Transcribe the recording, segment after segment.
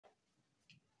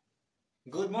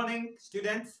Good morning,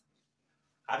 students.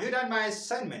 Have you done my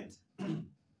assignment?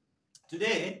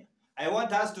 Today, I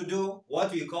want us to do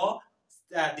what we call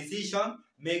decision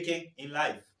making in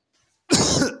life.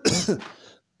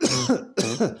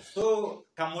 So,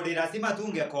 kama lazima tu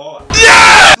ungekoa.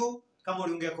 Tu kama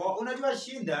ungekoa, unajua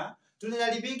shinda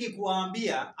tunajaribingi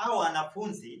kuwaambia au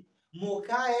wanafunzi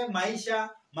mukae maisha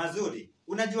mazuri.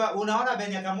 Unajua unaona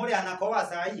venye Kamuri anakoa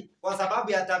saa hii kwa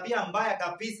sababu ya tabia mbaya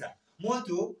kabisa.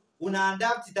 Mtu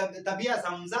unaadapt tabia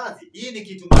za mzazi. Hii ni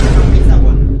kitu mbaya kabisa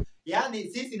bwana. Yaani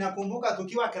sisi nakumbuka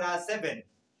tukiwa class 7.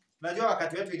 Unajua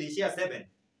wakati wetu iliishia 7.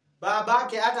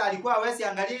 Babake hata alikuwa hawezi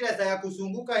angalia ile saa ya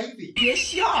kusunguka hivi.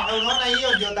 Yes, na unaona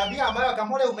hiyo ndio tabia ambayo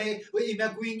Kamuri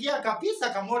imekuingia kabisa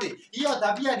Kamuri. Hiyo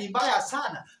tabia ni mbaya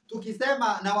sana.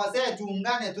 Tukisema na wazee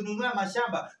tuungane tununue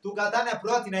mashamba, tukatane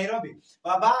plot Nairobi.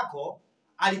 Babako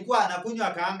alikuwa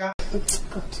anakunywa kaanga.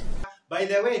 By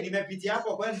the way, nimepitia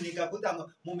hapo kwani nikakuta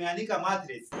mumeanika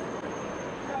mattress.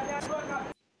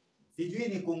 Sijui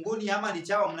ni kunguni ama ni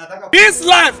chawa mnataka this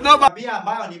life no tabia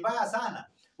ambayo ni mbaya sana.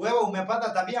 Wewe umepata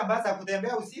tabia mbaya za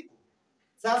kutembea usiku.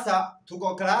 Sasa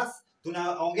tuko class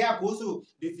tunaongea kuhusu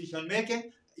decision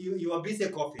making. You are busy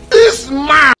coughing. this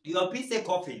man. You are busy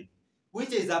coughing,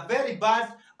 which is a very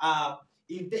bad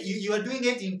you are doing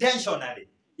it intentionally.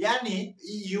 Yani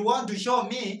you want to show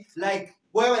me like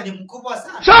wewe ni mkubwa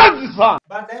sana.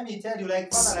 But let me tell you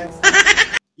like father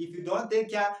like if you don't take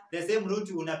care the same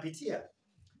route unapitia,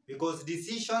 because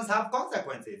decisions have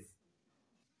consequences.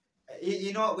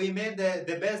 You know, we made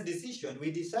the best decision.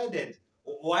 We decided,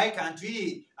 why can't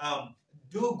we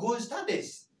do good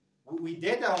studies? We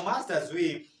did our masters.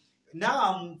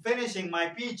 Now I'm finishing my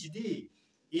PhD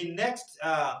in next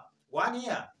 1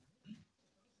 year.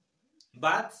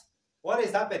 But what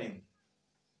is happening?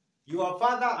 Your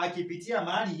father akipitia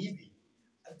mahali hivi.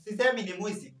 Sisemi ni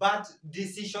mwizi, but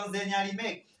decisions zenye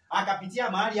alimake.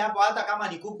 Akapitia mahali hapo hata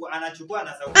kama ni kuku anachukua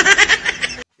na sauti.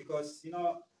 Because you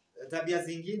know, tabia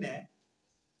zingine,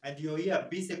 and you hear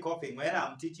busy coughing when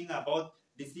I'm teaching about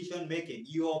decision making.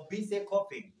 You're busy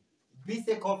coughing.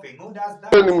 Busy coughing. Who does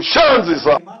that?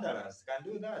 Murderers can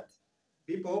do that.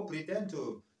 People who pretend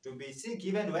to be sick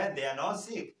even when they are not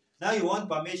sick. Now you want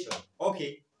permission.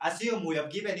 Okay, assume we have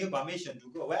given you permission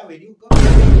to go. Where will you go?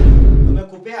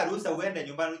 Tumekupea ruhusa uende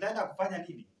nyumbani, utaenda kufanya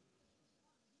nini?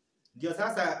 Ndio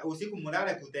sasa usiku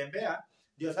mlale kutembea,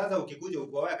 ndio sasa ukikuja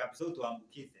ukohoa kabisa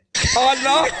utuambukize. Oh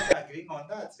no. Agreeing on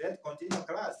that. Let's continue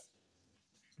class.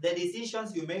 The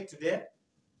decisions you make today,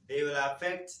 they will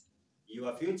affect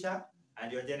your future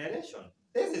and your generation.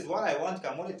 This is what I want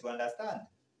Kamuri to understand.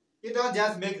 You don't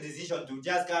just make decisions to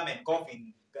just come and cough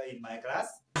in my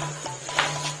class.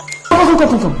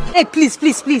 Hey,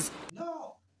 please.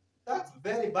 No, that's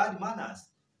very bad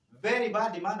manners. Very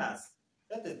bad manners.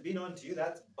 That has been on to you.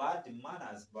 That's bad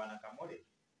manners, Bwana Kamuri.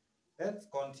 Let's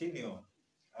continue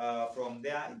from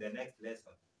there in the next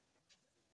lesson.